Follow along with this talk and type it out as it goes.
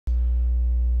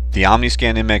The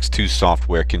OmniScan MX2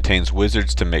 software contains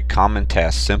wizards to make common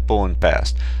tasks simple and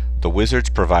fast. The wizards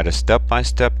provide a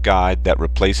step-by-step guide that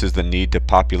replaces the need to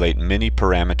populate many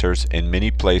parameters in many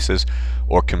places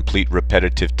or complete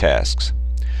repetitive tasks.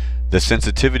 The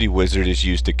sensitivity wizard is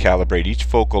used to calibrate each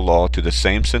focal law to the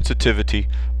same sensitivity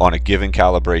on a given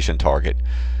calibration target.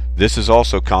 This is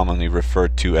also commonly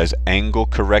referred to as angle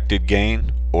corrected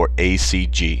gain or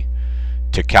ACG.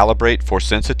 To calibrate for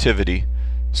sensitivity,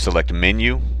 select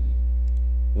Menu,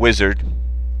 Wizard,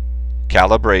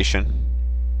 Calibration,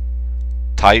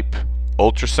 Type,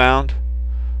 Ultrasound,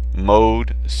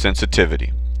 Mode,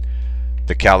 Sensitivity.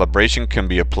 The calibration can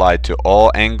be applied to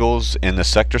all angles in the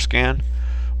sector scan,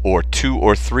 or 2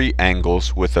 or 3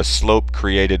 angles with a slope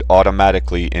created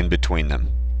automatically in between them.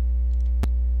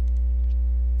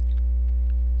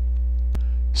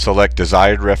 Select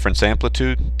desired reference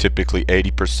amplitude, typically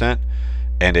 80%,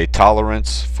 and a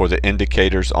tolerance for the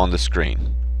indicators on the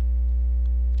screen.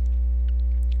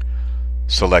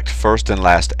 Select first and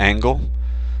last angle.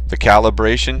 The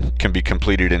calibration can be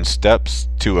completed in steps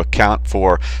to account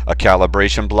for a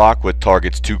calibration block with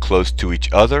targets too close to each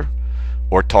other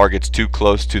or targets too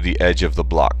close to the edge of the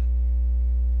block.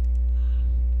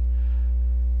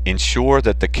 Ensure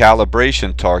that the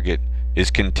calibration target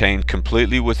is contained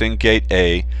completely within gate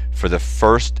A for the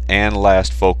first and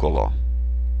last focal law.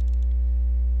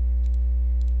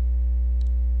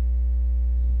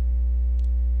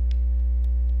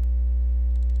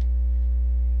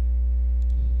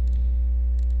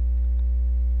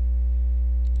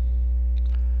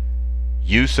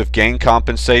 Use of gain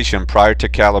compensation prior to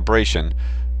calibration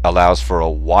allows for a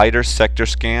wider sector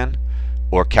scan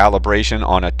or calibration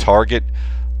on a target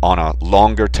on a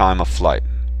longer time of flight.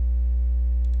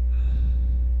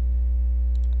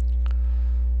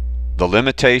 The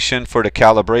limitation for the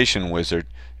calibration wizard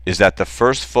is that the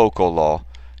first focal law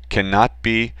cannot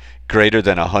be greater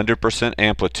than 100%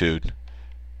 amplitude,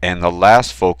 and the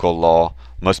last focal law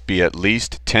must be at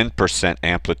least 10%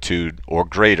 amplitude or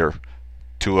greater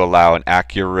to allow an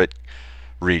accurate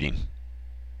reading.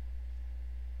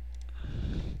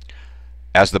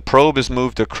 As the probe is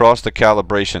moved across the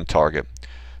calibration target,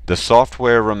 the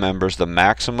software remembers the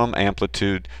maximum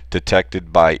amplitude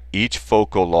detected by each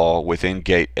focal law within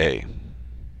gate A.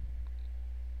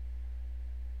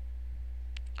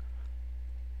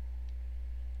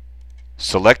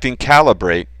 Selecting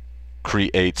Calibrate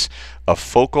creates a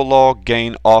focal law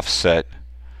gain offset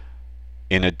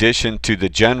in addition to the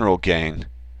general gain .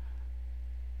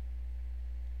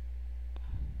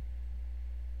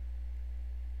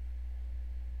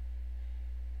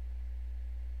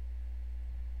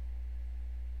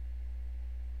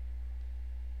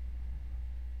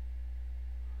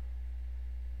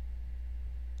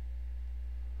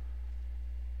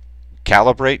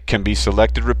 Calibrate can be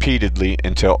selected repeatedly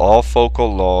until all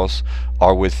focal laws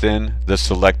are within the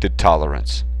selected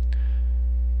tolerance.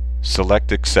 Select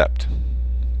Accept.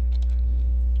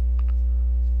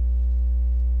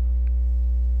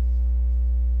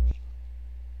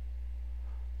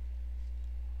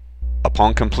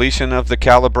 Upon completion of the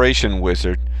calibration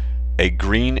wizard, a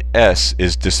green S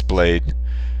is displayed,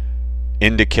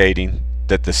 indicating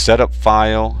that the setup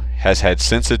file has had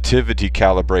sensitivity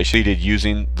calibration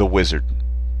using the wizard.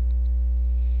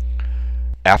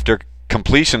 After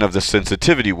completion of the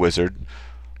sensitivity wizard,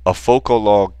 a focal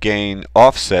law gain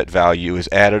offset value is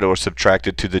added or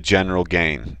subtracted to the general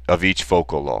gain of each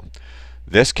focal law.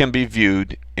 This can be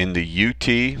viewed in the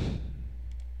UT,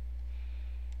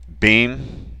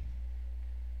 beam,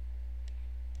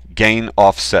 gain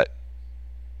offset.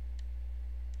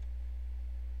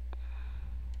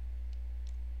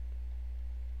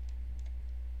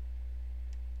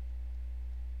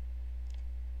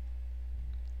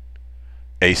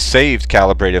 A saved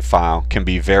calibrated file can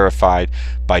be verified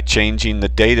by changing the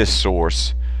data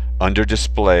source under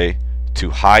display to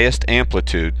highest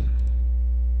amplitude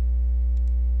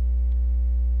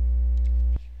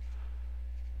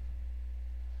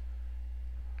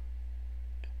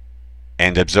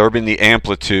and observing the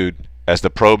amplitude as the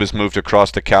probe is moved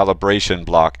across the calibration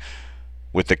block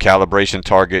with the calibration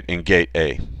target in gate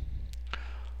A.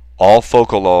 All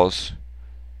focal laws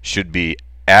should be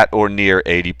at or near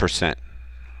 80%.